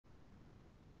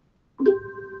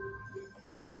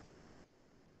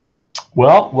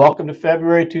Well, welcome to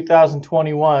February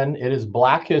 2021. It is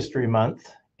Black History Month,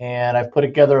 and I've put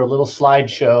together a little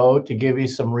slideshow to give you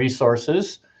some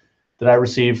resources that I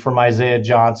received from Isaiah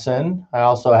Johnson. I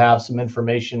also have some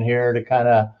information here to kind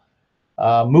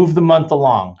of move the month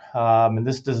along. And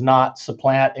this does not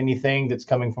supplant anything that's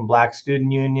coming from Black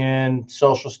Student Union,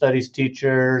 social studies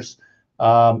teachers,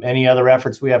 any other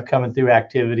efforts we have coming through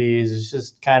activities. It's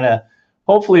just kind of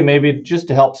hopefully maybe just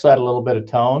to help set a little bit of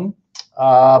tone.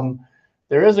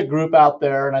 There is a group out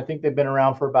there, and I think they've been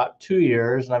around for about 2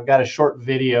 years, and I've got a short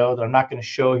video that I'm not going to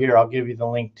show here. I'll give you the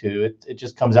link to it. It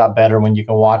just comes out better when you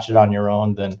can watch it on your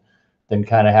own than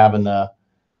kind of having the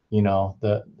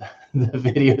the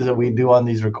videos that we do on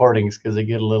these recordings, because they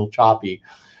get a little choppy.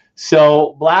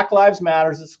 So Black Lives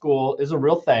Matters at school is a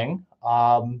real thing.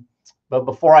 But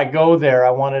before I go there,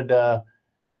 I wanted to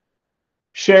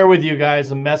share with you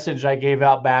guys a message I gave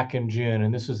out back in June.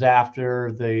 And this was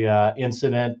after the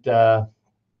incident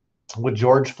with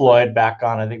George Floyd back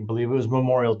on, I believe it was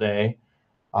Memorial Day.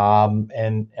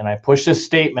 And I pushed this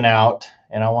statement out,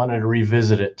 and I wanted to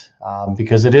revisit it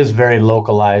because it is very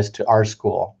localized to our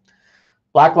school.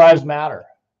 Black Lives Matter.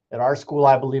 At our school,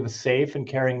 I believe a safe and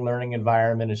caring learning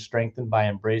environment is strengthened by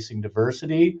embracing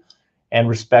diversity and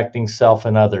respecting self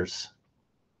and others.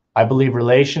 I believe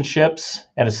relationships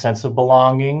and a sense of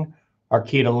belonging are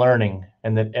key to learning,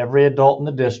 and that every adult in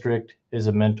the district is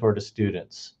a mentor to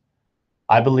students.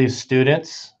 I believe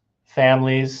students,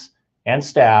 families, and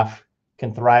staff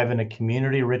can thrive in a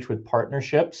community rich with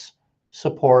partnerships,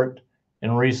 support,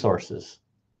 and resources.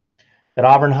 At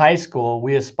Auburn High School,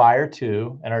 we aspire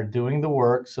to and are doing the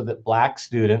work so that Black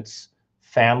students,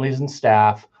 families, and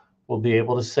staff will be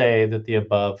able to say that the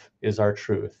above is our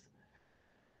truth.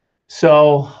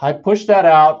 So I pushed that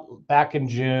out back in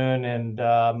June,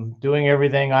 and doing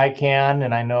everything I can.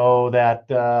 And I know that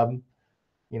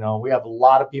we have a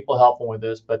lot of people helping with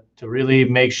this, but to really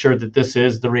make sure that this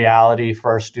is the reality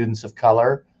for our students of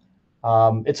color.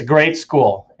 It's a great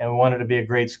school, and we want it to be a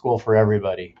great school for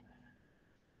everybody.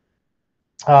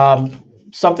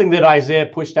 Something that Isaiah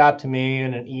pushed out to me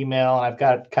in an email, and I've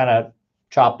got kind of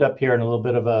chopped up here in a little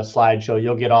bit of a slideshow.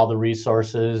 You'll get all the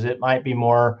resources. It might be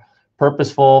more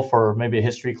purposeful for maybe a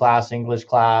history class, English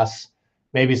class,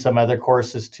 maybe some other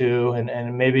courses too.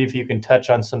 And maybe if you can touch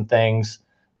on some things,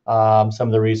 some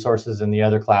of the resources in the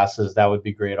other classes, that would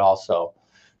be great also.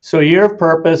 So a year of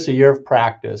purpose, a year of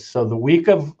practice. So the week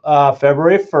of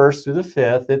February 1st through the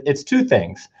 5th, it's two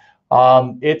things.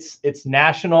 It's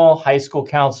National High School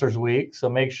Counselors Week, so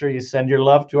make sure you send your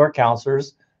love to our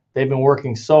counselors. They've been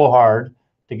working so hard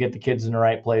to get the kids in the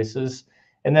right places.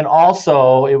 And then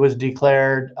also, it was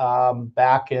declared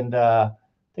back in, I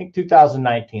think,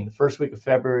 2019. The first week of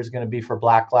February is going to be for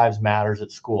Black Lives Matters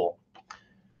at school.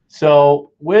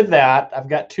 So with that, I've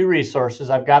got two resources.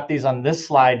 I've got these on this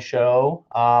slideshow,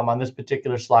 on this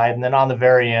particular slide, and then on the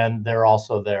very end, they're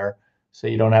also there, so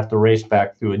you don't have to race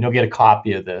back through it, and you'll get a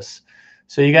copy of this.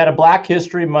 So you got a Black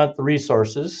History Month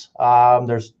resources.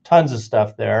 There's tons of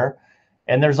stuff there.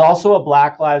 And there's also a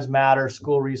Black Lives Matter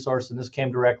school resource, and this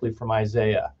came directly from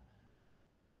Isaiah.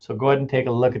 So go ahead and take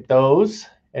a look at those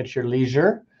at your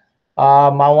leisure. I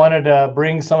wanted to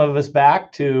bring some of us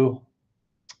back to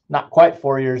not quite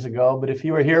 4 years ago, but if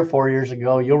you were here 4 years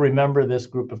ago, you'll remember this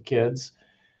group of kids.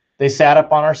 They sat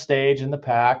up on our stage in the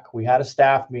PAC. We had a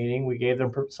staff meeting. We gave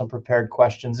them some prepared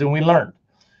questions, and we learned.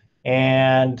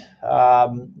 And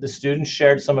the students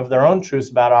shared some of their own truths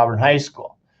about Auburn High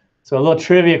School. So a little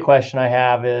trivia question I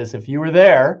have is, if you were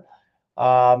there,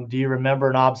 do you remember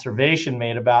an observation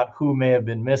made about who may have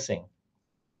been missing?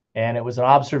 And it was an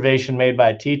observation made by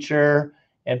a teacher.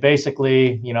 And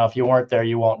basically, if you weren't there,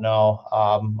 you won't know.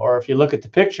 Or if you look at the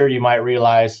picture, you might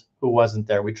realize who wasn't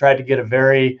there. We tried to get a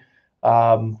very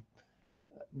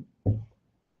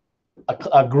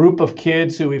a group of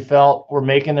kids who we felt were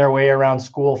making their way around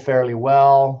school fairly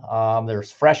well.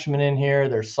 There's freshmen in here,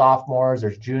 there's sophomores,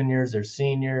 there's juniors, there's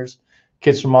seniors,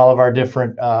 kids from all of our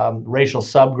different racial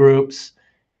subgroups,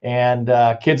 and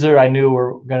kids that I knew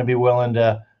were going to be willing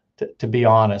to be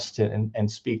honest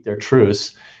and speak their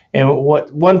truths. And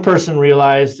what one person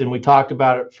realized, and we talked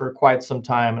about it for quite some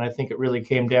time, and I think it really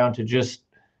came down to just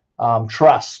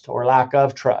trust or lack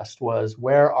of trust, was,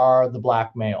 where are the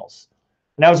Black males?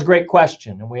 And that was a great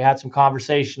question, and we had some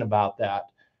conversation about that.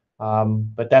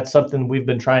 But that's something we've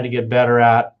been trying to get better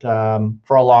at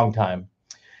for a long time.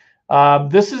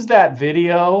 This is that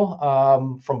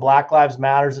video from Black Lives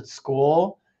Matters at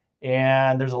school,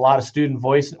 and there's a lot of student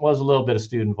voice. It was a little bit of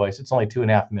student voice. It's only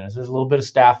 2.5 minutes. There's a little bit of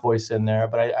staff voice in there,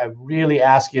 but I really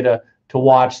ask you to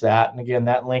watch that. And again,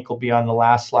 that link will be on the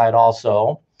last slide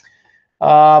also.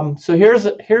 So here's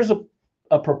a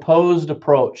a proposed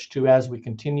approach to, as we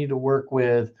continue to work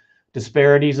with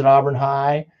disparities at Auburn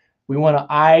High, we want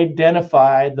to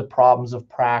identify the problems of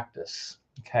practice.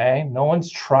 Okay, no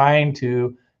one's trying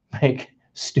to make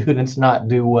students not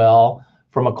do well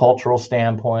from a cultural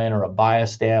standpoint or a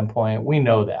bias standpoint. We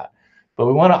know that, but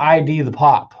we want to ID the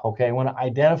pop. Okay, we want to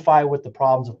identify what the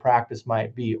problems of practice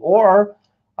might be, or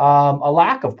a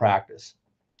lack of practice.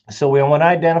 So we want to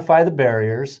identify the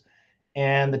barriers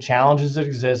and the challenges that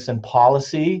exist in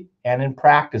policy and in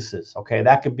practices. Okay,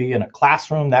 that could be in a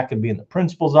classroom, that could be in the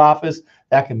principal's office,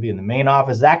 that could be in the main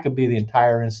office, that could be the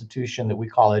entire institution that we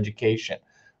call education.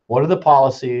 What are the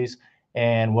policies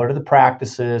and what are the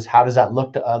practices? How does that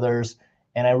look to others?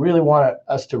 And I really want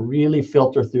us to really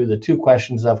filter through the two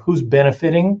questions of who's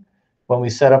benefiting when we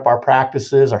set up our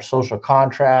practices, our social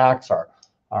contracts, our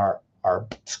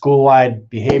school-wide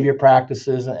behavior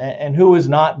practices, and who is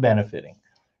not benefiting.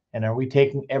 And are we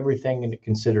taking everything into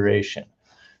consideration?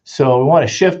 So we want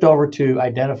to shift over to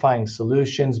identifying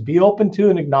solutions, be open to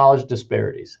and acknowledge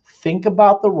disparities. Think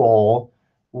about the role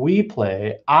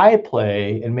I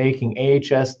play in making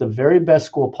AHS the very best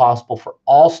school possible for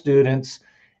all students.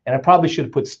 And I probably should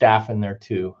have put staff in there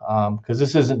too, because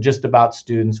this isn't just about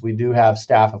students. We do have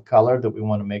staff of color that we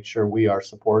want to make sure we are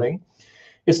supporting.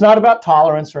 It's not about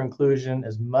tolerance or inclusion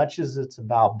as much as it's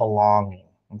about belonging.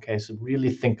 Okay, so really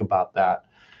think about that.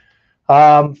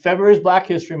 February is Black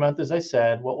History Month, as I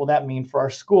said. What will that mean for our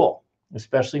school,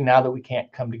 especially now that we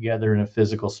can't come together in a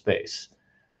physical space?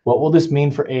 What will this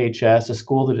mean for AHS, a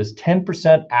school that is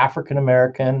 10% African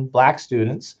American Black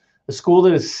students, a school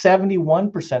that is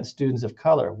 71% students of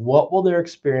color? What will their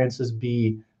experiences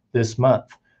be this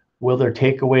month? Will their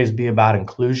takeaways be about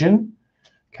inclusion?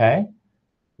 Okay.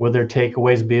 Will their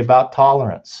takeaways be about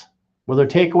tolerance? Will their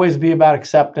takeaways be about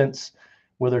acceptance?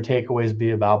 Will their takeaways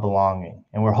be about belonging?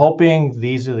 And we're hoping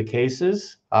these are the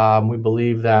cases. We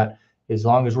believe that as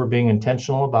long as we're being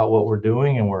intentional about what we're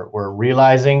doing and we're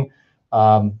realizing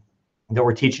that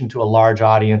we're teaching to a large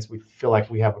audience, we feel like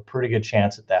we have a pretty good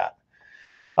chance at that.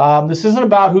 This isn't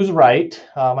about who's right.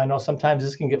 I know sometimes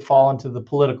this can fall into the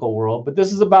political world, but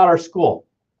this is about our school,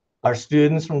 our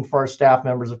students, and for our staff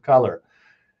members of color.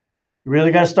 You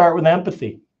really got to start with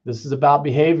empathy. This is about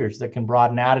behaviors that can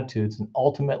broaden attitudes and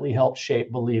ultimately help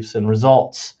shape beliefs and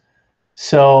results.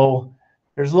 So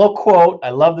there's a little quote. I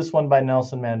love this one by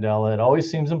Nelson Mandela. It always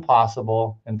seems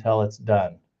impossible until it's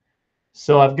done.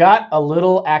 So I've got a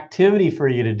little activity for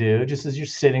you to do just as you're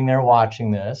sitting there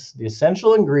watching this. The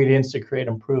essential ingredients to create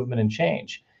improvement and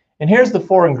change. And here's the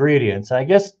 4 ingredients. I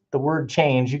guess the word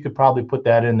change, you could probably put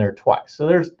that in there twice. So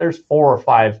there's 4 or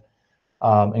 5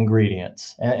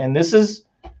 ingredients. And this is,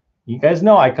 you guys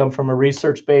know I come from a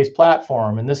research-based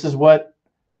platform, and this is what,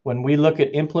 when we look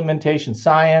at implementation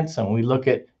science and we look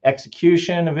at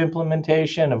execution of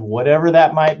implementation of whatever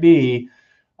that might be,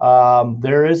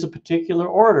 there is a particular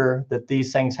order that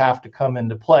these things have to come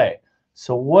into play.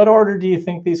 So what order do you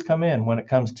think these come in when it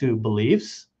comes to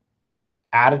beliefs,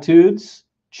 attitudes,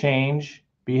 change,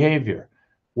 behavior?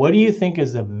 What do you think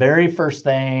is the very first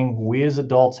thing we as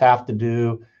adults have to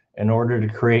do in order to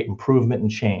create improvement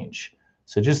and change?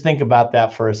 So just think about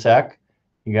that for a sec.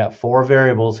 You got 4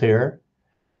 variables here.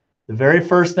 The very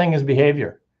first thing is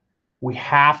behavior. We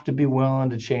have to be willing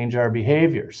to change our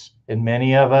behaviors. And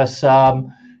many of us,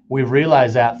 we've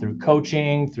realized that through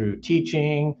coaching, through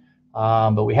teaching,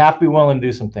 but we have to be willing to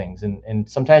do some things. And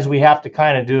sometimes we have to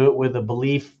kind of do it with a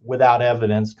belief without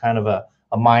evidence, kind of a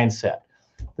mindset.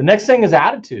 The next thing is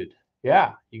attitude.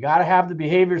 Yeah, you got to have the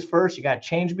behaviors first. You got to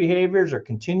change behaviors or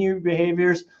continue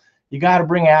behaviors. You got to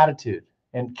bring attitude.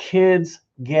 And kids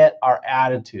get our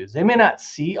attitudes. They may not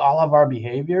see all of our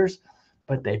behaviors,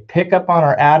 but they pick up on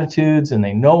our attitudes, and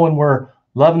they know when we're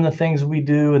loving the things we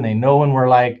do, and they know when we're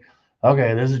like,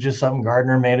 okay, this is just something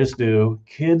Gardner made us do.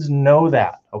 Kids know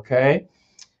that, okay?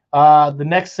 The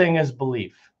next thing is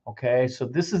belief, okay? So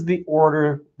this is the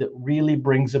order that really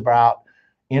brings about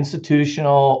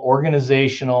institutional,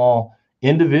 organizational,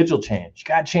 individual change. You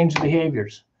got to change the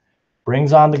behaviors.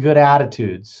 Brings on the good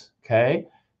attitudes, okay?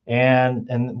 And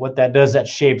what that does, that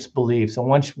shapes beliefs. And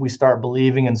once we start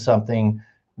believing in something,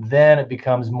 then it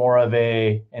becomes more of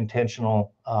a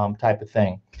intentional type of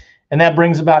thing. And that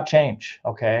brings about change,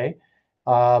 okay?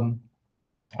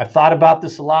 I've thought about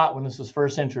this a lot when this was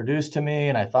first introduced to me,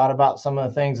 and I thought about some of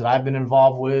the things that I've been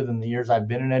involved with in the years I've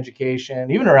been in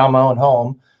education, even around my own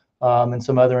home, and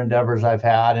some other endeavors I've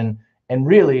had. And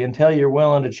really, until you're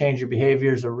willing to change your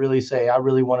behaviors or really say, I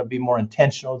really want to be more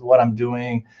intentional with what I'm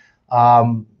doing,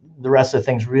 the rest of the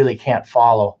things really can't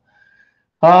follow.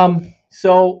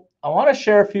 So I want to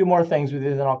share a few more things with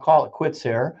you, then I'll call it quits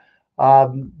here.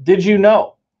 Did you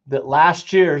know that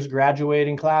last year's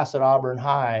graduating class at Auburn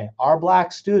High, our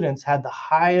Black students had the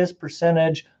highest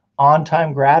percentage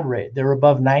on-time grad rate. They were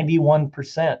above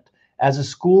 91%. As a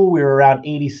school, we were around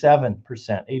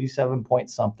 87%, 87 point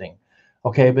something.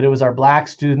 Okay, but it was our Black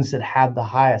students that had the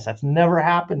highest. That's never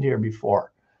happened here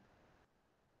before.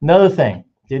 Another thing,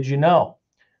 did you know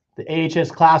the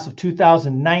AHS class of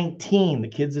 2019, the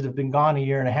kids that have been gone a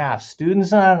year and a half,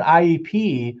 students on an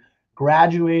IEP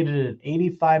graduated at an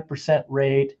 85%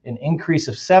 rate, an increase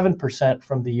of 7%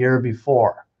 from the year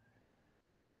before.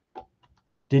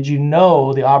 Did you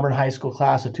know the Auburn High School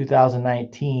class of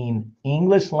 2019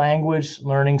 English language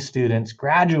learning students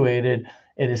graduated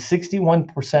at a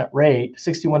 61% rate,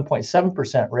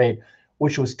 61.7% rate,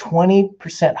 which was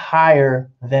 20%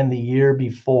 higher than the year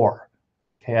before.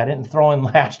 Okay, I didn't throw in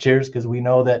last year's because we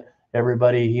know that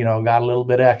everybody, you know, got a little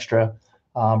bit extra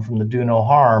from the do no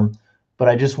harm. But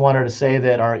I just wanted to say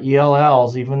that our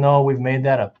ELLs, even though we've made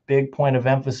that a big point of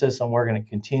emphasis and we're going to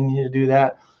continue to do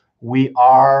that, we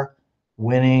are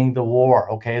winning the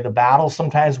war. Okay, the battle,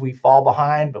 sometimes we fall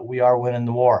behind, but we are winning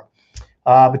the war.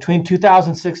 Between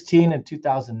 2016 and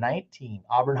 2019,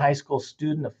 Auburn High School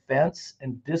student offense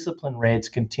and discipline rates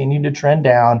continue to trend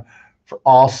down for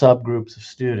all subgroups of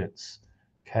students.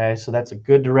 Okay, so that's a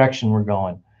good direction we're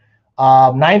going.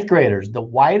 Ninth graders, the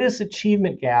widest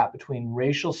achievement gap between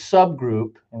racial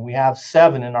subgroup, and we have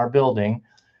 7 in our building,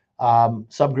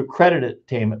 subgroup credit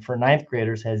attainment for ninth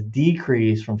graders has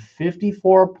decreased from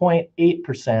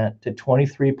 54.8% to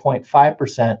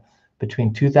 23.5%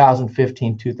 between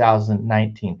 2015 and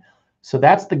 2019. So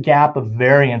that's the gap of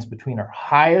variance between our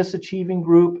highest achieving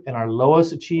group and our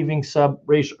lowest achieving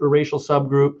racial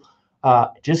subgroup,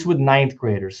 just with ninth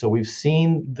graders. So we've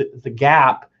seen the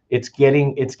gap. It's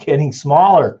getting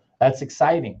smaller. That's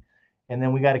exciting. And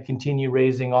then we got to continue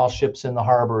raising all ships in the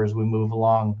harbor as we move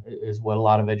along, is what a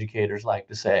lot of educators like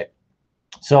to say.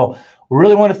 So we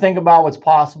really want to think about what's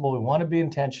possible. We want to be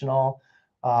intentional.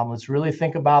 Let's really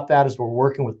think about that as we're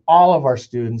working with all of our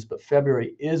students. But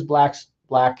February is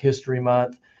Black History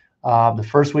Month. The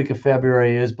first week of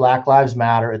February is Black Lives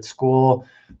Matter at school.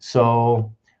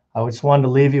 So I just wanted to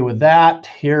leave you with that.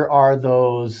 Here are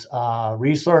those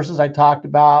resources I talked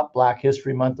about. Black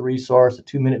History Month resource, a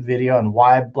 2-minute video on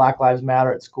why Black Lives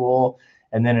Matter at school,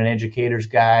 and then an educator's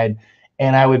guide.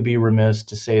 And I would be remiss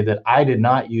to say that I did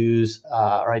not use,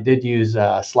 or I did use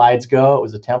SlidesGo. It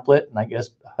was a template, and I guess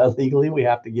legally we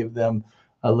have to give them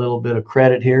a little bit of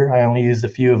credit here. I only used a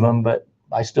few of them, but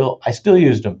I still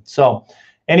used them. So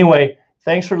anyway,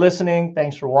 thanks for listening.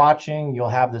 Thanks for watching. You'll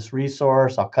have this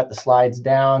resource. I'll cut the slides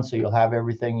down so you'll have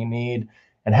everything you need.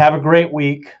 And have a great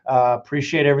week.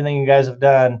 Appreciate everything you guys have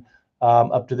done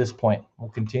up to this point.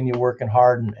 We'll continue working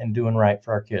hard and doing right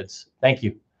for our kids. Thank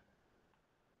you.